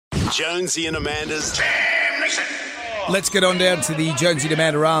Jonesy and Amanda's Jam Nation. Let's get on down to the Jonesy and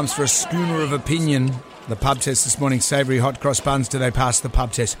Amanda Arms for a schooner of opinion. The pub test this morning, savoury hot cross buns. Do they pass the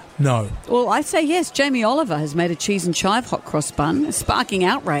pub test? No. Well, I say yes. Jamie Oliver has made a cheese and chive hot cross bun, sparking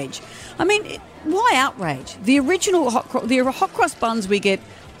outrage. I mean, why outrage? The original hot cross buns we get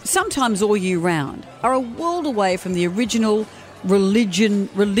sometimes all year round are a world away from the original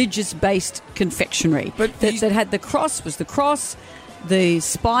religious-based confectionery. But that had the cross was the cross. The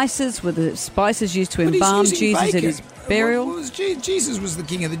spices were the spices used to embalm Jesus at his burial. Jesus was the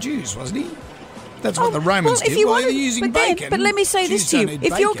king of the Jews, wasn't he? That's what the Romans did. Why are they using bacon? But let me say this to you.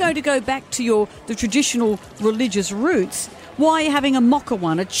 If you're going to go back to the traditional religious roots, why are you having a mocha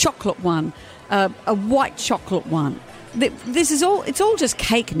one, a chocolate one, a white chocolate one? It's all just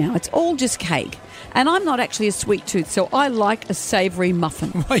cake now. It's all just cake. And I'm not actually a sweet tooth, so I like a savoury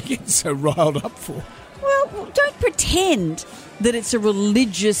muffin. What are you getting so riled up for? Well, don't pretend that it's a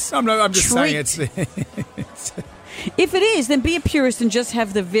religious I'm just treat. saying it's If it is, then be a purist and just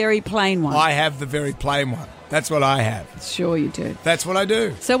have the very plain one. I have the very plain one. That's what I have. Sure you do. That's what I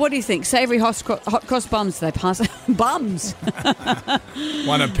do. So what do you think? Savoury hot cross bums, they pass... Bums!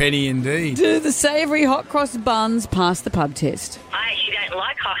 One a penny indeed. Do the savoury hot cross buns pass the pub test? I actually don't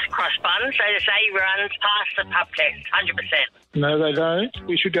like hot cross buns, so the savoury ones pass the pub test, 100%. No, they don't.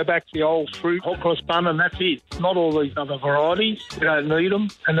 We should go back to the old fruit hot cross bun and that's it. Not all these other varieties. We don't need them.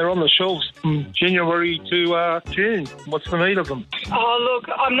 And they're on the shelves from January to June. What's the need of them? Oh, look,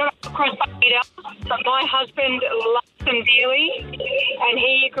 I'm not a cross bun eater, but my husband loves them dearly, and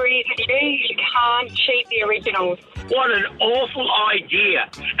he agrees with you. You can't cheat the originals. What an awful idea.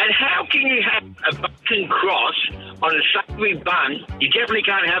 And how can you have a bacon cross on a savoury bun? You definitely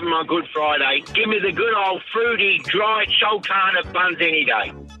can't have them on Good Friday. Give me the good old fruity, dry sultana buns any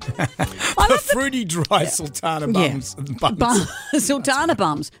day. The fruity, dry sultana buns. Sultana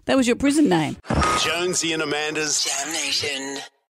bums. That was your prison name. Jonesy and Amanda's Jam Nation.